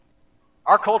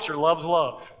Our culture loves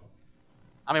love.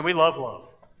 I mean, we love love.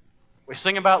 We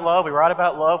sing about love, we write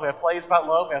about love, we have plays about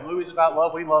love, we have movies about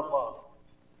love, we love love.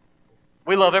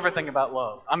 We love everything about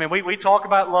love. I mean, we talk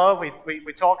about love, we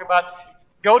talk about,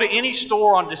 go to any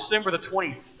store on December the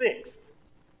 26th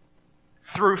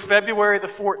through February the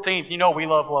 14th, you know we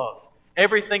love love.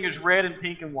 Everything is red and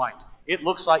pink and white. It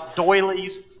looks like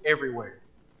doilies everywhere.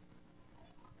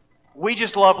 We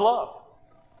just love love.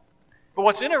 But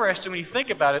what's interesting when you think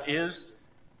about it is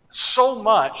so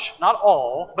much, not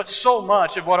all, but so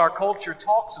much of what our culture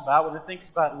talks about when it thinks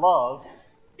about love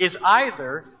is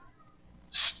either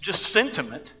just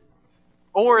sentiment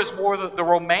or is more the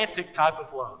romantic type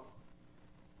of love.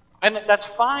 And that's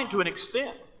fine to an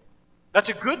extent. That's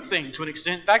a good thing to an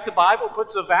extent. In fact, the Bible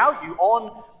puts a value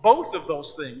on both of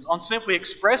those things, on simply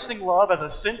expressing love as a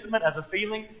sentiment, as a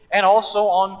feeling, and also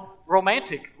on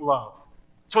romantic love.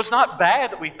 So it's not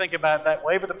bad that we think about it that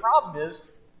way, but the problem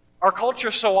is our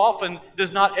culture so often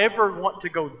does not ever want to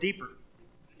go deeper.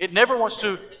 It never wants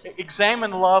to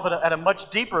examine love at a much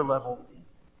deeper level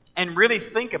and really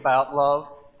think about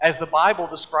love as the Bible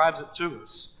describes it to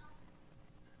us.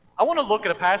 I want to look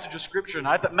at a passage of Scripture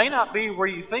tonight that may not be where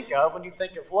you think of when you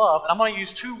think of love. And I'm going to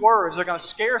use two words that are going to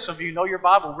scare some of you who know your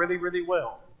Bible really, really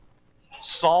well.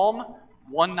 Psalm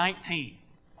 119.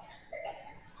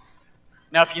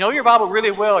 Now, if you know your Bible really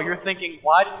well, you're thinking,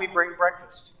 why didn't we bring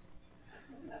breakfast?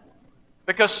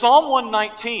 Because Psalm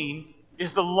 119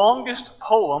 is the longest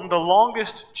poem, the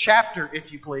longest chapter,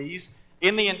 if you please,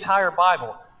 in the entire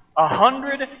Bible.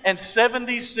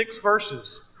 176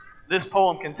 verses this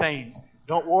poem contains.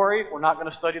 Don't worry, we're not going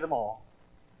to study them all.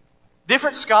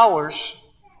 Different scholars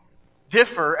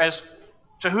differ as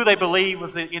to who they believe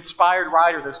was the inspired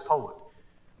writer of this poem.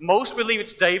 Most believe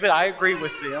it's David. I agree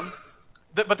with them.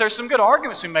 But there's some good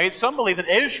arguments to be made. Some believe that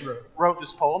Ezra wrote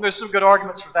this poem. There's some good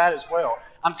arguments for that as well.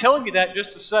 I'm telling you that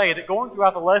just to say that going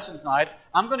throughout the lesson tonight,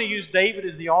 I'm going to use David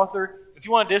as the author. If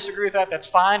you want to disagree with that, that's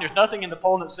fine. There's nothing in the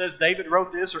poem that says David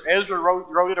wrote this or Ezra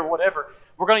wrote it or whatever.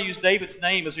 We're going to use David's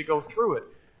name as we go through it.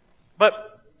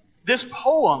 But this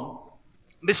poem,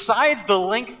 besides the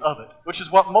length of it, which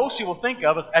is what most people think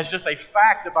of as just a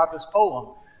fact about this poem,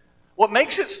 what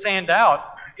makes it stand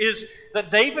out is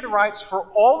that David writes for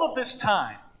all of this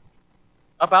time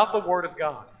about the Word of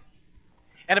God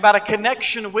and about a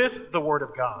connection with the Word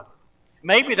of God.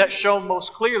 Maybe that's shown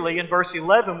most clearly in verse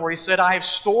 11 where he said, I have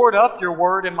stored up your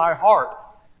Word in my heart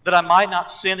that I might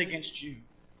not sin against you.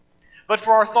 But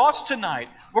for our thoughts tonight,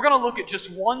 we're going to look at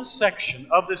just one section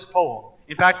of this poem.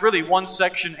 In fact, really one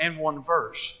section and one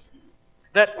verse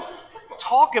that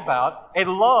talk about a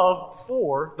love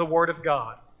for the Word of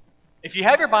God. If you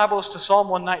have your Bibles to Psalm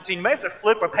 119, you may have to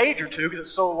flip a page or two because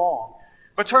it's so long.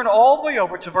 But turn all the way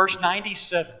over to verse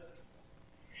 97.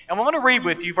 And I'm going to read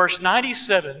with you verse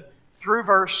 97 through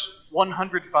verse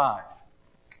 105.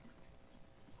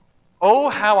 Oh,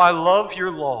 how I love your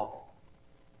law.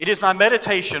 It is my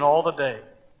meditation all the day.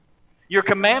 Your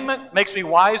commandment makes me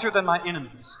wiser than my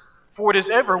enemies, for it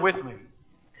is ever with me.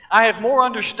 I have more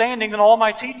understanding than all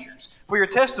my teachers, for your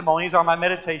testimonies are my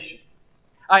meditation.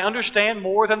 I understand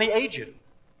more than the aged,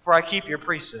 for I keep your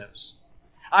precepts.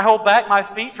 I hold back my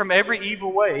feet from every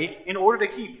evil way in order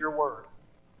to keep your word.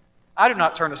 I do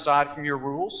not turn aside from your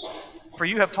rules, for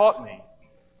you have taught me.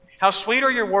 How sweet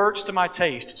are your words to my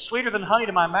taste, sweeter than honey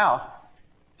to my mouth.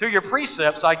 Through your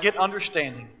precepts I get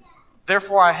understanding.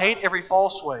 Therefore I hate every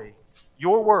false way.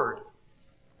 Your word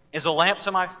is a lamp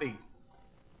to my feet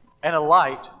and a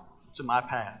light to my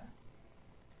path.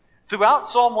 Throughout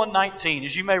Psalm 119,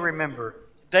 as you may remember,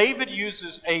 David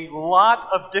uses a lot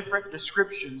of different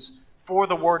descriptions for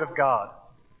the Word of God.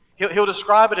 He'll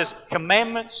describe it as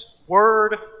commandments,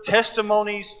 word,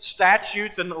 testimonies,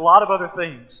 statutes, and a lot of other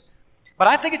things. But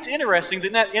I think it's interesting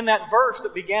that in that verse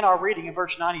that began our reading in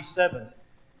verse 97,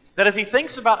 that as he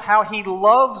thinks about how he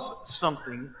loves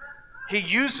something, he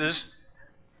uses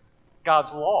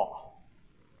God's law.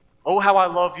 Oh, how I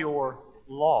love your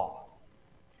law.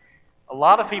 A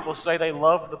lot of people say they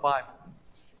love the Bible,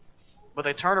 but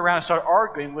they turn around and start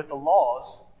arguing with the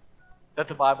laws that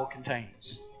the Bible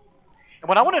contains. And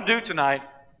what I want to do tonight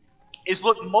is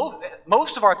look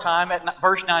most of our time at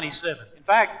verse 97. In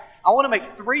fact, I want to make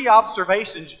 3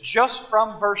 observations just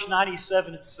from verse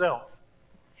 97 itself.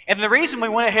 And the reason we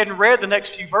went ahead and read the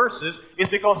next few verses is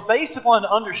because based upon an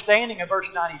understanding of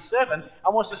verse 97, I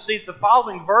want us to see that the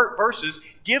following verses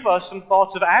give us some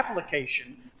thoughts of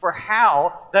application for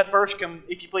how that verse can,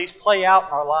 if you please, play out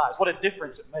in our lives, what a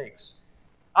difference it makes.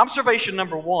 Observation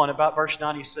number 1 about verse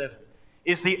 97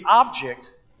 is the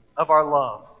object of our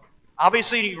love.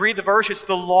 Obviously, you read the verse, it's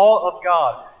the law of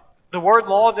God. The word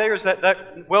law there is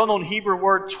that well-known Hebrew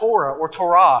word Torah or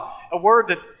Torah, a word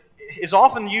that is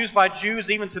often used by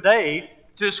Jews even today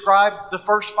to describe the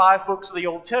first 5 books of the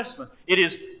Old Testament. It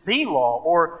is the law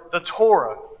or the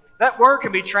Torah. That word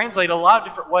can be translated a lot of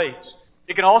different ways.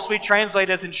 It can also be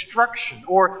translated as instruction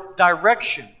or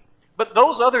direction. But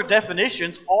those other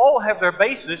definitions all have their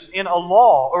basis in a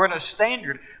law or in a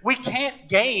standard. We can't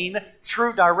gain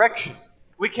true direction.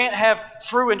 We can't have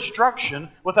true instruction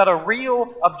without a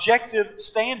real objective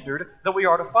standard that we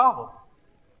are to follow.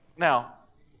 Now,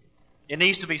 it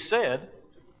needs to be said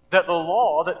that the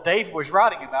law that David was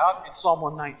writing about in Psalm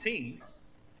 119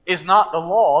 is not the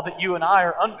law that you and I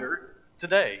are under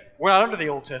today. We're not under the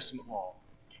Old Testament law.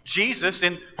 Jesus,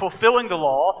 in fulfilling the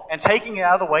law and taking it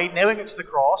out of the way, nailing it to the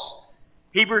cross,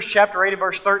 Hebrews chapter 8 and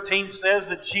verse 13 says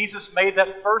that Jesus made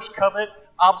that first covenant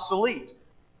obsolete.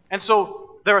 And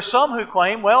so there are some who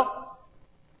claim, well,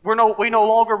 we no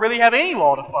longer really have any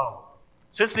law to follow.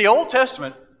 Since the Old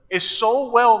Testament is so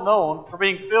well known for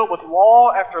being filled with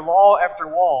law after law after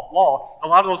law, a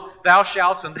lot of those thou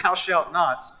shalt and thou shalt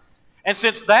nots. And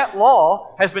since that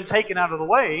law has been taken out of the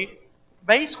way,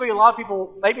 basically a lot of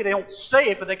people, maybe they don't say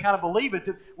it, but they kind of believe it,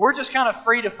 that we're just kind of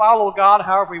free to follow God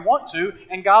however we want to,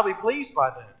 and God will be pleased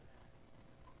by that.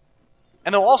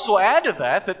 And they'll also add to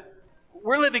that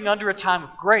we're living under a time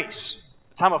of grace,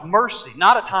 a time of mercy,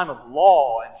 not a time of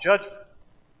law and judgment.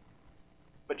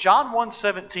 But John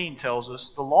 1:17 tells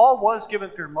us the law was given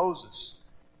through Moses,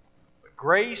 but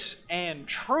grace and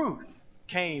truth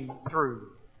came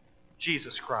through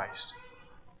Jesus Christ.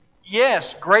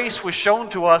 Yes, grace was shown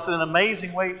to us in an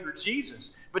amazing way through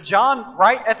Jesus. But John,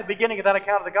 right at the beginning of that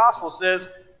account of the gospel, says,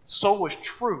 so was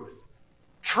truth.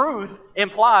 Truth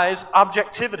implies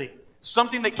objectivity,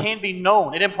 something that can be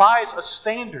known. It implies a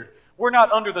standard. We're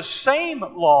not under the same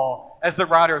law as the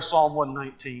writer of Psalm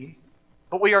 119,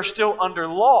 but we are still under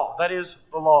law. That is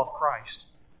the law of Christ.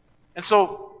 And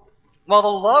so, while the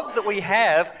love that we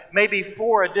have may be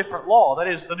for a different law, that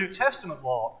is the New Testament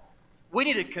law, we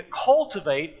need to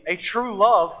cultivate a true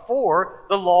love for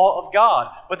the law of God.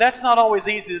 But that's not always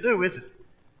easy to do, is it?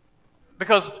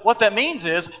 Because what that means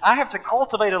is I have to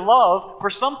cultivate a love for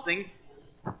something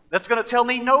that's going to tell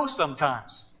me no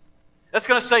sometimes. That's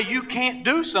going to say you can't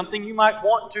do something you might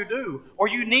want to do, or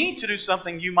you need to do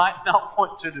something you might not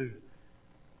want to do.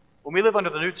 When we live under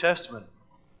the New Testament,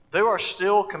 there are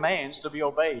still commands to be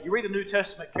obeyed. You read the New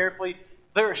Testament carefully,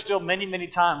 there are still many, many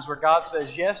times where God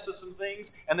says yes to some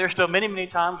things, and there are still many, many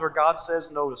times where God says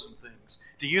no to some things.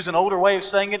 To use an older way of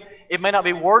saying it, it may not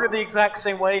be worded the exact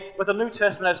same way, but the New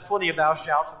Testament has plenty of thou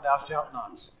shalt and thou shalt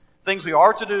nots. Things we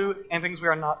are to do and things we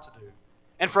are not to do.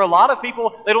 And for a lot of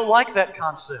people, they don't like that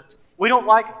concept. We don't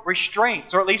like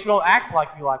restraints, or at least we don't act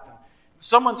like we like them. If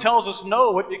someone tells us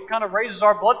no, it kind of raises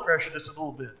our blood pressure just a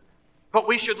little bit. But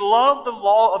we should love the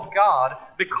law of God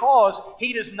because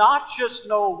He does not just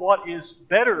know what is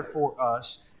better for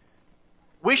us.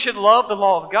 We should love the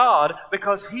law of God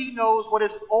because He knows what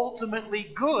is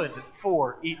ultimately good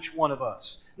for each one of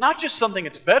us. Not just something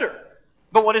that's better,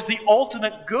 but what is the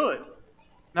ultimate good.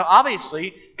 Now,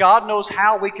 obviously, God knows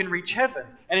how we can reach heaven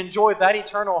and enjoy that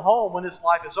eternal home when this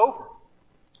life is over.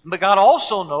 But God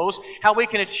also knows how we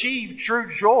can achieve true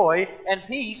joy and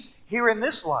peace here in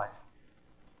this life.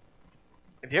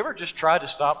 Have you ever just tried to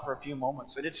stop for a few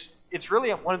moments? And it's really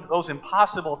one of those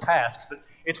impossible tasks, but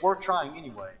it's worth trying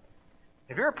anyway.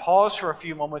 Have you ever paused for a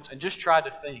few moments and just tried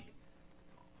to think,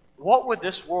 what would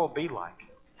this world be like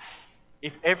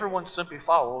if everyone simply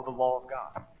followed the law of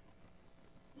God?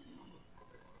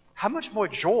 How much more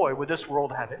joy would this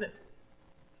world have in it?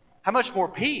 How much more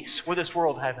peace would this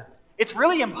world have in it? It's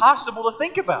really impossible to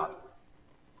think about.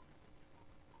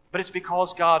 But it's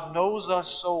because God knows us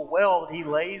so well that He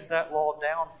lays that law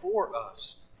down for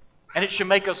us. And it should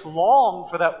make us long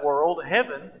for that world,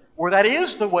 heaven, where that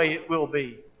is the way it will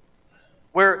be.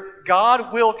 Where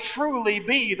God will truly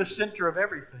be the center of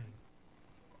everything.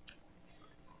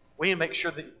 We need to make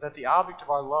sure that the object of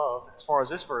our love, as far as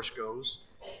this verse goes,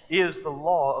 is the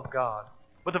law of God.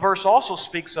 But the verse also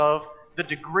speaks of the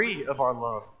degree of our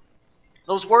love.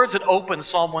 Those words that open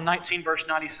Psalm 119, verse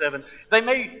 97, they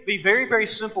may be very, very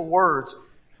simple words,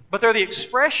 but they're the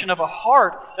expression of a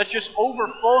heart that's just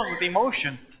overflowing with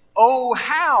emotion. Oh,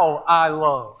 how I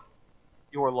love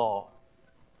your law.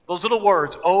 Those little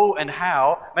words, oh and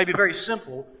how, may be very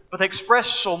simple, but they express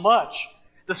so much.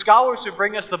 The scholars who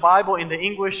bring us the Bible into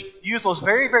English use those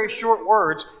very, very short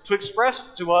words to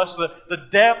express to us the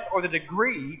depth or the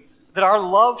degree that our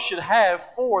love should have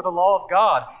for the law of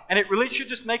God. And it really should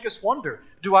just make us wonder,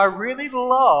 do I really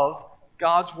love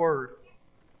God's Word?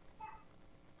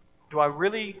 Do I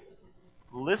really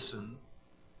listen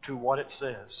to what it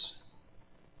says?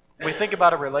 When we think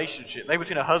about a relationship, maybe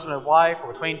between a husband and wife,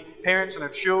 or between parents and their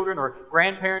children, or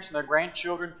grandparents and their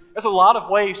grandchildren, there's a lot of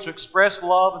ways to express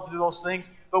love and to do those things.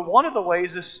 But one of the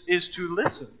ways is to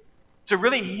listen, to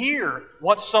really hear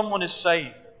what someone is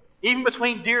saying. Even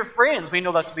between dear friends, we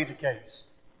know that to be the case.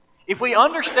 If we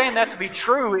understand that to be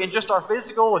true in just our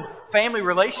physical and family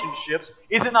relationships,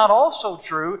 is it not also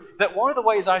true that one of the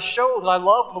ways I show that I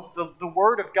love the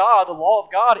Word of God, the law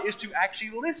of God, is to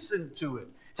actually listen to it,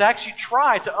 to actually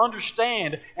try to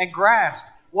understand and grasp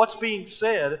what's being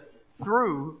said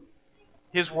through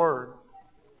His Word?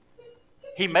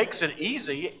 He makes it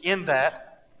easy in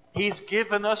that He's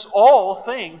given us all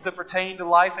things that pertain to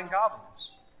life and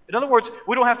godliness. In other words,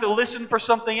 we don't have to listen for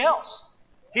something else.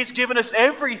 He's given us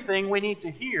everything we need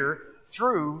to hear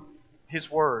through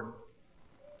His Word.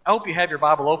 I hope you have your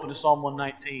Bible open to Psalm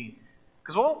 119.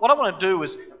 Because what I want to do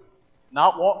is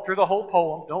not walk through the whole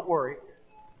poem, don't worry.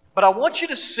 But I want you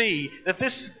to see that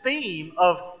this theme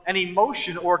of an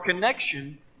emotion or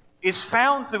connection is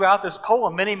found throughout this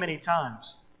poem many, many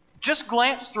times. Just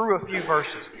glance through a few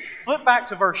verses. Flip back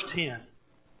to verse 10.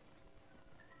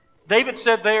 David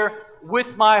said there,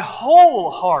 "With my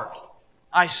whole heart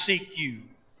I seek you.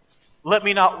 Let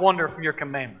me not wander from your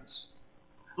commandments."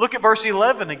 Look at verse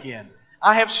 11 again.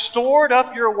 "I have stored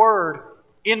up your word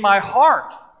in my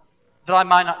heart that I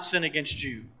might not sin against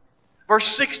you." Verse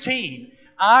 16,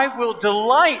 "I will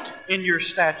delight in your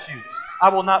statutes. I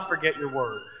will not forget your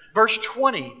word." Verse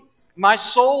 20, "My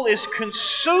soul is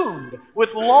consumed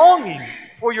with longing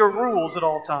for your rules at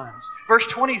all times." Verse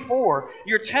 24,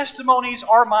 "Your testimonies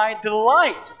are my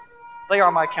delight. They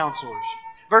are my counselors."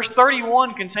 Verse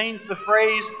 31 contains the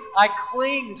phrase, "I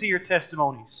cling to your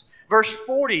testimonies." Verse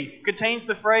 40 contains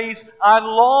the phrase, "I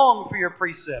long for your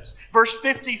precepts." Verse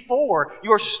 54,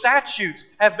 "Your statutes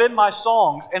have been my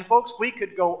songs." And folks, we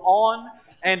could go on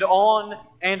and on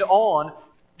and on,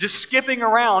 just skipping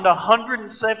around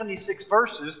 176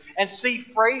 verses and see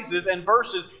phrases and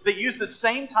verses that use the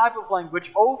same type of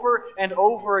language over and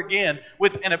over again,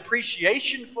 with an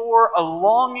appreciation for, a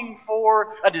longing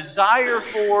for, a desire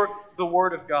for the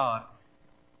Word of God.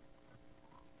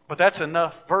 But that's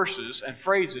enough verses and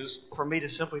phrases for me to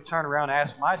simply turn around and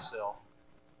ask myself,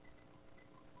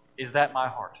 is that my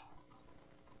heart?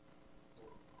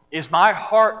 Is my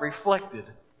heart reflected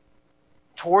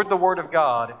toward the Word of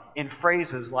God in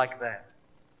phrases like that?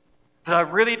 That I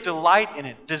really delight in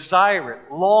it, desire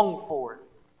it, long for it?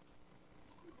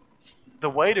 The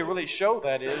way to really show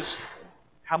that is,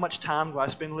 how much time do I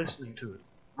spend listening to it?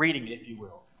 Reading it, if you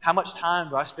will. How much time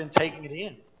do I spend taking it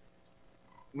in?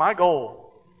 My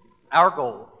goal, our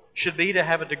goal, should be to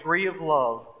have a degree of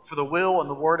love for the will and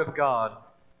the Word of God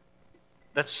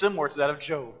that's similar to that of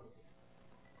Job.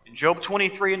 In Job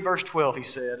 23 and verse 12, he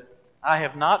said, "I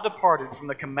have not departed from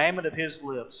the commandment of His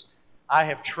lips. I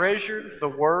have treasured the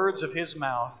words of His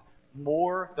mouth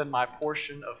more than my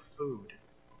portion of food."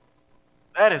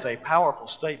 That is a powerful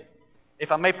statement.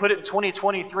 If I may put it in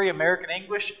 2023 American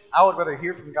English, I would rather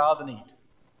hear from God than eat.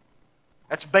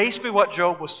 That's basically what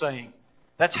Job was saying.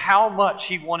 That's how much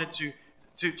he wanted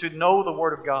to know the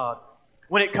Word of God.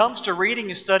 When it comes to reading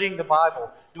and studying the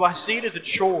Bible, do I see it as a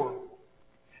chore?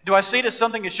 Do I see it as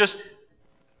something that's just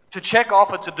to check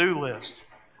off a to-do list?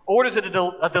 Or is it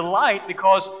a delight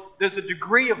because there's a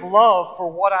degree of love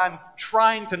for what I'm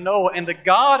trying to know and the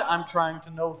God I'm trying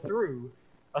to know through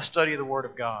a study of the Word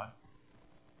of God?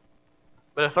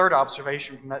 But a third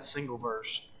observation from that single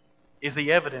verse is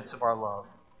the evidence of our love.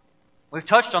 We've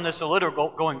touched on this a little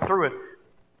going through it,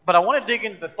 but I want to dig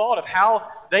into the thought of how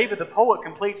David the poet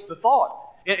completes the thought.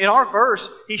 In our verse,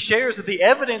 he shares that the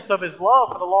evidence of his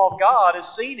love for the law of God is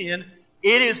seen in,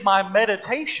 "It is my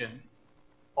meditation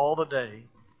all the day."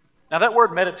 Now that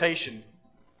word meditation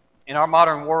in our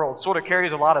modern world sort of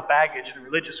carries a lot of baggage in the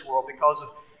religious world because of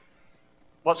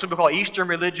what some people call Eastern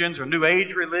religions or New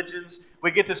Age religions.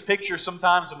 We get this picture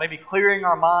sometimes of maybe clearing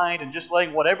our mind and just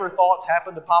letting whatever thoughts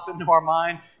happen to pop into our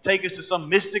mind take us to some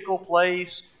mystical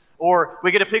place. Or we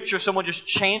get a picture of someone just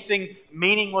chanting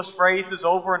meaningless phrases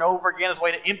over and over again as a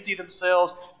way to empty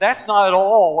themselves. That's not at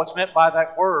all what's meant by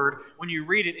that word when you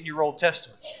read it in your Old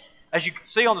Testament. As you can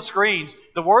see on the screens,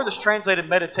 the word that's translated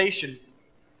meditation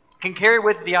can carry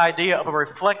with it the idea of a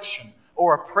reflection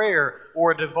or a prayer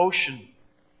or a devotion.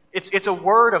 It's a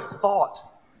word of thought.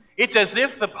 It's as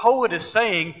if the poet is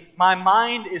saying, my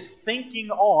mind is thinking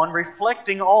on,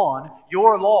 reflecting on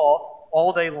your law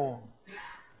all day long.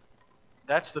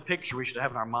 That's the picture we should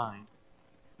have in our mind.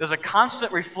 There's a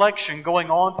constant reflection going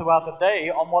on throughout the day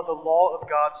on what the law of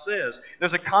God says.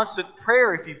 There's a constant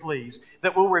prayer, if you please,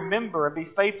 that we'll remember and be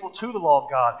faithful to the law of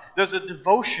God. There's a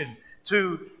devotion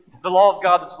to the law of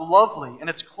God that's lovely and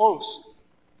it's close.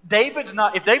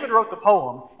 If David wrote the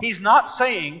poem, he's not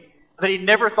saying that he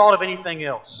never thought of anything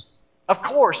else. Of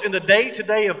course, in the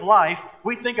day-to-day of life,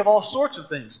 we think of all sorts of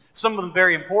things. Some of them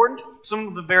very important, some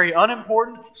of them very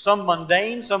unimportant, some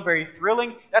mundane, some very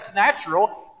thrilling. That's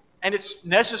natural, and it's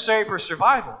necessary for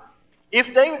survival.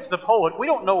 If David's the poet, we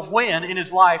don't know when in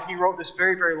his life he wrote this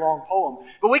very, very long poem.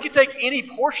 But we could take any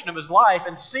portion of his life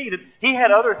and see that he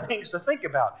had other things to think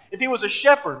about. If he was a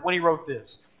shepherd when he wrote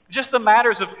this, just the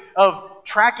matters of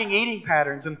tracking eating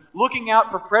patterns and looking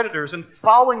out for predators and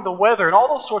following the weather and all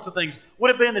those sorts of things would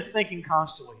have been his thinking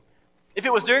constantly. If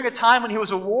it was during a time when he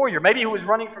was a warrior, maybe he was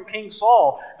running from King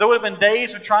Saul, there would have been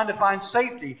days of trying to find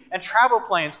safety and travel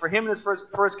plans for him and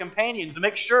for his companions to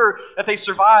make sure that they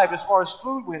survived as far as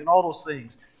food went and all those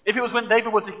things. If it was when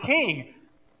David was a king,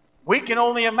 we can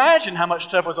only imagine how much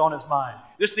stuff was on his mind.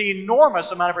 Just the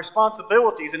enormous amount of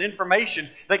responsibilities and information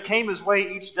that came his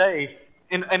way each day,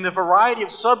 and the variety of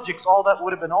subjects all that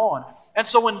would have been on. And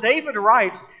so when David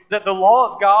writes that the law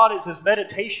of God is his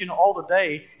meditation all the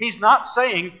day, he's not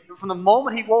saying from the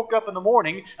moment he woke up in the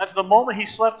morning until the moment he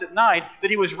slept at night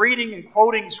that he was reading and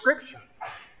quoting Scripture.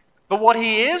 But what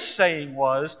he is saying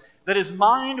was that his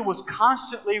mind was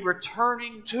constantly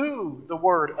returning to the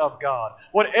Word of God.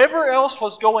 Whatever else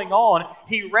was going on,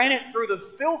 he ran it through the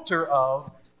filter of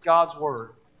God's Word.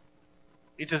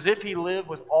 It's as if he lived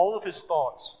with all of his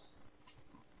thoughts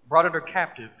brought under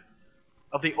captive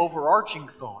of the overarching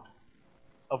thought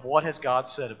of what has God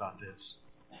said about this.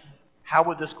 How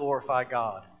would this glorify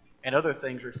God? And other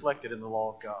things reflected in the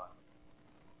law of God.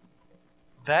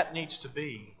 That needs to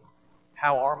be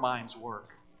how our minds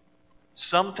work.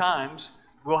 Sometimes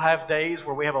we'll have days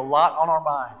where we have a lot on our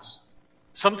minds.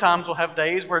 Sometimes we'll have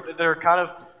days where they're kind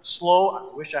of slow.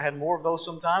 I wish I had more of those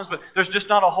sometimes, but there's just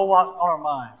not a whole lot on our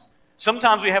minds.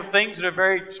 Sometimes we have things that are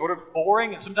very sort of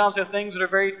boring, and sometimes we have things that are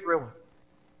very thrilling.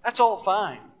 That's all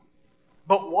fine.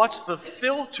 But what's the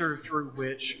filter through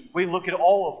which we look at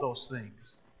all of those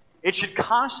things? It should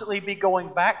constantly be going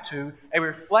back to a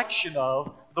reflection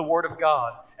of the Word of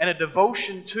God and a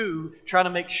devotion to trying to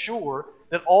make sure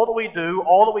that all that we do,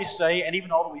 all that we say, and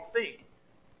even all that we think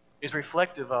is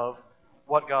reflective of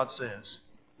what God says.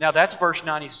 Now that's verse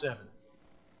 97.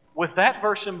 With that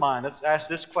verse in mind, let's ask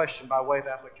this question by way of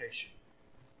application.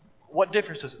 What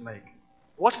difference does it make?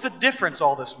 What's the difference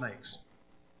all this makes?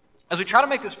 As we try to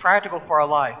make this practical for our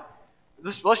life,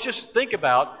 let's just think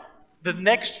about the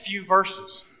next few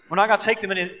verses. We're not going to take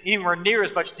them in anywhere near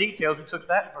as much detail as we took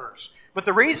that verse. But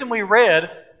the reason we read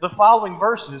the following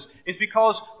verses is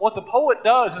because what the poet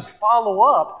does is follow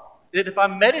up that if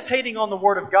I'm meditating on the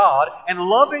Word of God and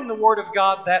loving the Word of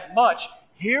God that much,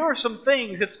 here are some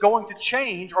things that's going to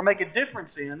change or make a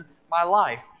difference in my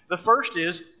life. The first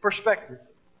is perspective.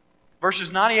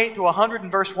 Verses 98 through 100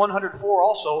 and verse 104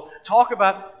 also talk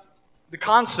about the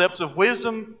concepts of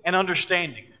wisdom and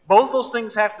understanding. Both those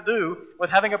things have to do with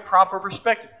having a proper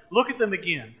perspective. Look at them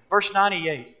again. Verse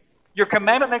 98. Your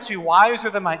commandment makes me wiser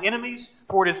than my enemies,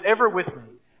 for it is ever with me.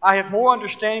 I have more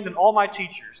understanding than all my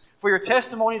teachers, for your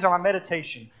testimonies are my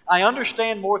meditation. I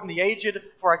understand more than the aged,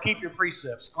 for I keep your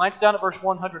precepts. Glance down at verse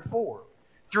 104.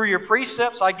 Through your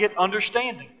precepts I get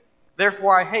understanding.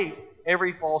 Therefore I hate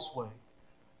every false way.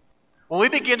 When we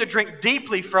begin to drink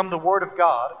deeply from the Word of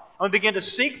God, and we begin to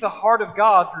seek the heart of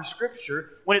God through Scripture,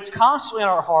 when it's constantly in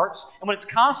our hearts, and when it's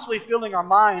constantly filling our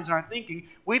minds and our thinking,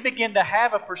 we begin to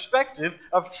have a perspective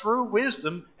of true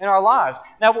wisdom in our lives.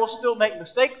 Now, we'll still make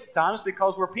mistakes at times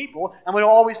because we're people, and we don't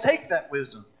always take that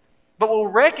wisdom. But we'll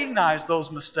recognize those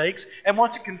mistakes and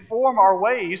want to conform our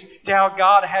ways to how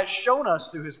God has shown us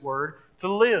through His Word to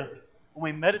live.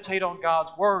 When we meditate on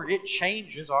God's Word, it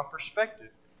changes our perspective.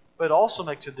 But it also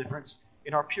makes a difference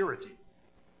in our purity.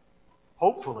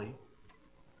 Hopefully,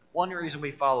 one reason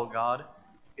we follow God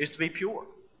is to be pure,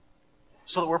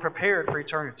 so that we're prepared for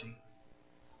eternity.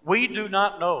 We do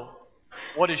not know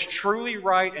what is truly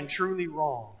right and truly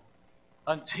wrong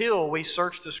until we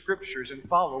search the Scriptures and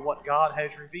follow what God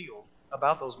has revealed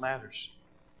about those matters.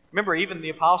 Remember, even the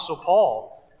Apostle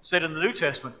Paul said in the New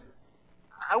Testament,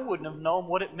 I wouldn't have known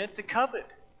what it meant to covet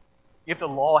if the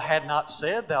law had not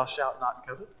said, thou shalt not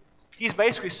covet. He's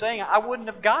basically saying, I wouldn't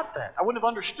have got that. I wouldn't have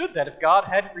understood that if God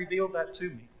hadn't revealed that to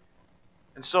me.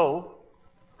 And so,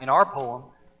 in our poem,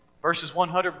 verses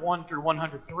 101 through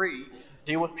 103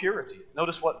 deal with purity.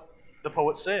 Notice what the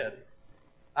poet said.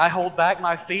 I hold back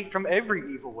my feet from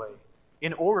every evil way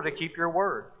in order to keep your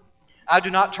word. I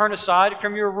do not turn aside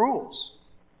from your rules,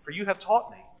 for you have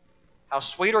taught me. How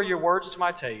sweet are your words to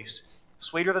my taste,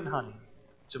 sweeter than honey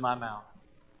to my mouth.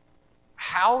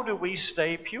 How do we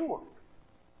stay pure?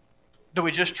 Do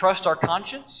we just trust our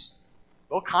conscience?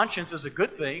 Well, conscience is a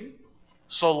good thing.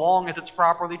 so long as it's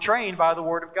properly trained by the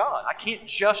Word of God. I can't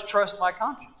just trust my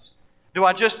conscience. Do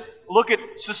I just look at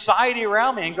society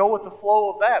around me and go with the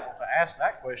flow of that? Well, to ask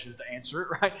that question is to answer it,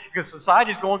 right? Because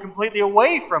society is going completely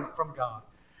away from God.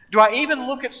 Do I even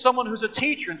look at someone who's a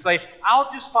teacher and say,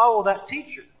 I'll just follow that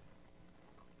teacher?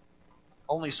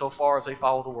 Only so far as they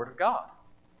follow the Word of God.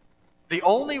 The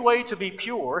only way to be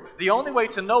pure, the only way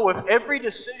to know if every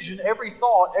decision, every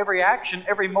thought, every action,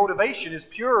 every motivation is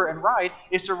pure and right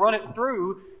is to run it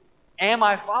through, am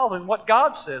I following what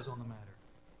God says on the matter?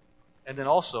 And then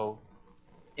also,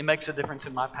 it makes a difference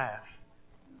in my path.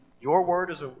 Your word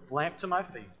is a lamp to my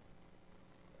feet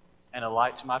and a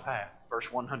light to my path. Verse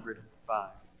 105.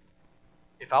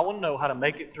 If I want to know how to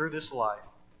make it through this life,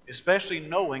 especially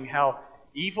knowing how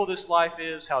evil this life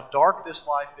is, how dark this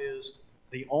life is,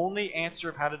 the only answer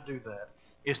of how to do that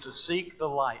is to seek the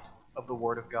light of the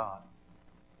Word of God.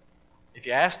 If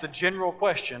you ask the general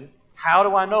question, how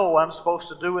do I know what I'm supposed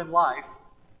to do in life?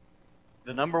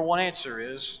 The number one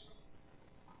answer is,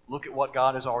 look at what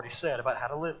God has already said about how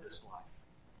to live this life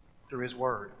through His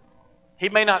Word. He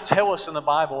may not tell us in the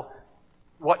Bible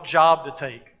what job to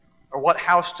take, or what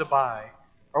house to buy,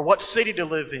 or what city to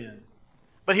live in.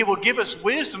 But He will give us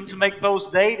wisdom to make those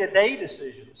day-to-day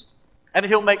decisions. And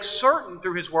He'll make certain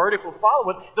through His Word, if we'll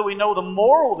follow it, that we know the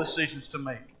moral decisions to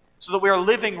make, so that we are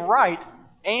living right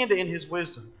and in His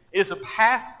wisdom. It is a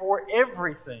path for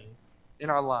everything in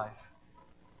our life.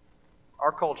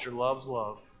 Our culture loves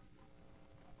love.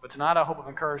 But tonight I hope I've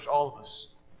encouraged all of us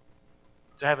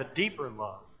to have a deeper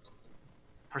love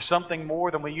for something more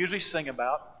than we usually sing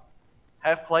about,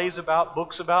 have plays about,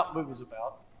 books about, movies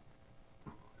about,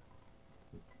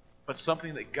 but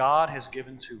something that God has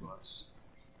given to us.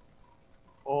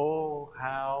 Oh,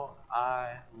 how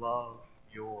I love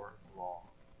your law.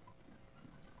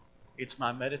 It's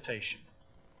my meditation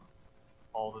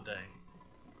all the day.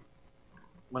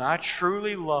 When I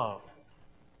truly love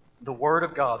the Word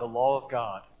of God, the law of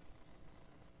God,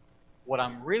 what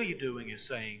I'm really doing is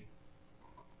saying,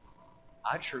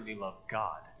 I truly love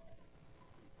God.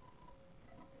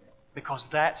 Because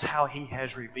that's how He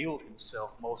has revealed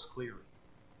Himself most clearly.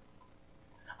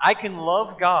 I can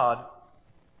love God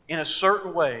in a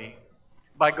certain way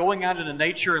by going out into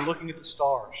nature and looking at the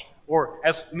stars. Or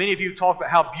as many of you talk about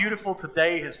how beautiful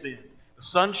today has been. The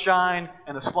sunshine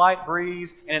and the slight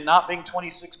breeze and it not being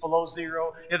 26 below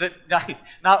zero.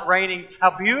 Not raining.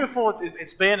 How beautiful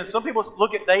it's been. And some people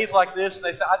look at days like this and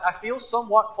they say, I feel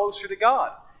somewhat closer to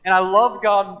God. And I love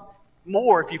God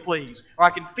more, if you please. Or I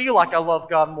can feel like I love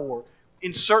God more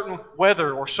in certain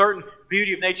weather or certain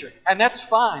beauty of nature. And that's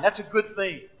fine. That's a good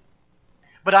thing.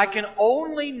 But I can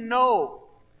only know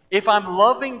if I'm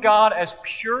loving God as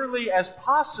purely as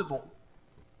possible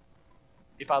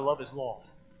if I love His law.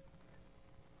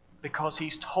 Because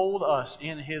He's told us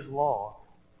in His law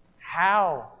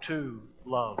how to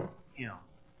love Him.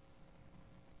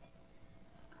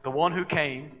 The one who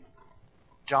came,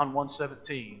 John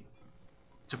 1:17,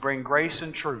 to bring grace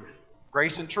and truth.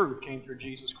 Grace and truth came through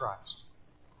Jesus Christ.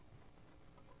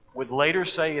 Would later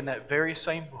say in that very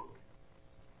same book,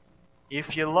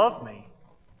 if you love me,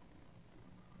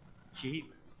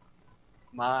 keep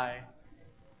my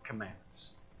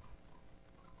commandments.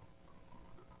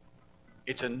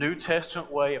 It's a New Testament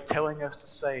way of telling us to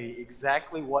say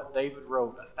exactly what David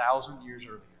wrote 1,000 years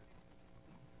earlier.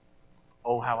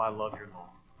 Oh, how I love your law.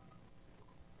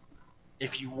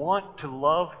 If you want to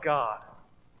love God,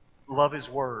 love His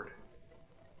Word,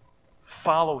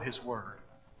 follow His Word,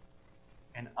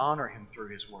 and honor Him through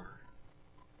His Word.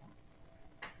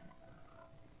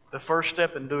 The first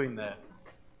step in doing that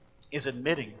is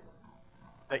admitting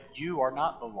that you are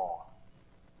not the law.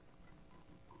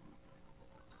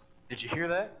 Did you hear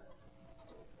that?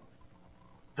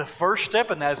 The first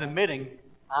step in that is admitting,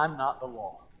 I'm not the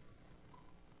law.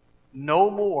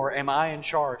 No more am I in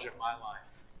charge of my life.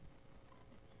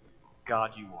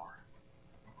 God, you are.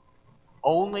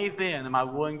 Only then am I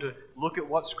willing to look at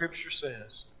what Scripture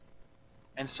says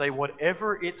and say,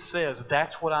 whatever it says,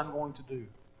 that's what I'm going to do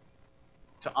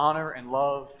to honor and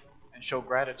love and show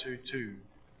gratitude to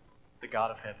the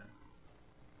God of heaven.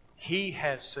 He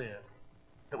has said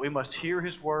that we must hear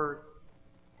His Word,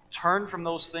 turn from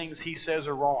those things He says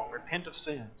are wrong, repent of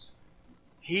sins.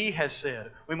 He has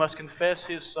said we must confess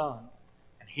His Son,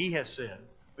 and He has said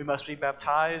we must be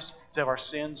baptized to have our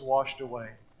sins washed away.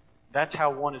 That's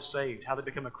how one is saved, how they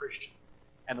become a Christian.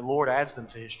 And the Lord adds them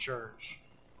to His church.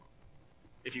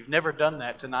 If you've never done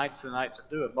that, tonight's the night to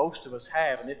do it. Most of us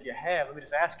have, and if you have, let me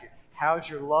just ask you, how's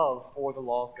your love for the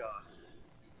law of God?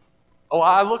 Oh,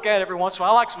 I look at it every once in a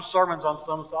while. I like some sermons on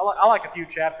some. So I like a few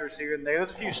chapters here and there.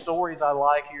 There's a few stories I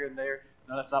like here and there.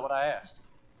 No, that's not what I asked.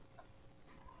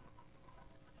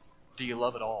 Do you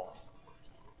love it all?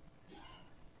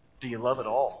 Do you love it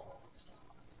all?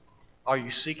 Are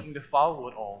you seeking to follow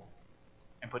it all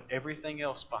and put everything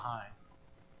else behind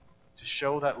to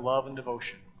show that love and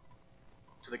devotion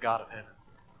to the God of heaven?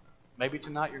 Maybe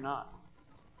tonight you're not,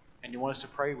 and you want us to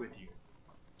pray with you,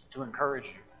 to encourage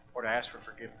you, or to ask for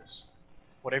forgiveness.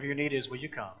 Whatever your need is, will you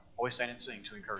come? Always stand and sing to encourage you.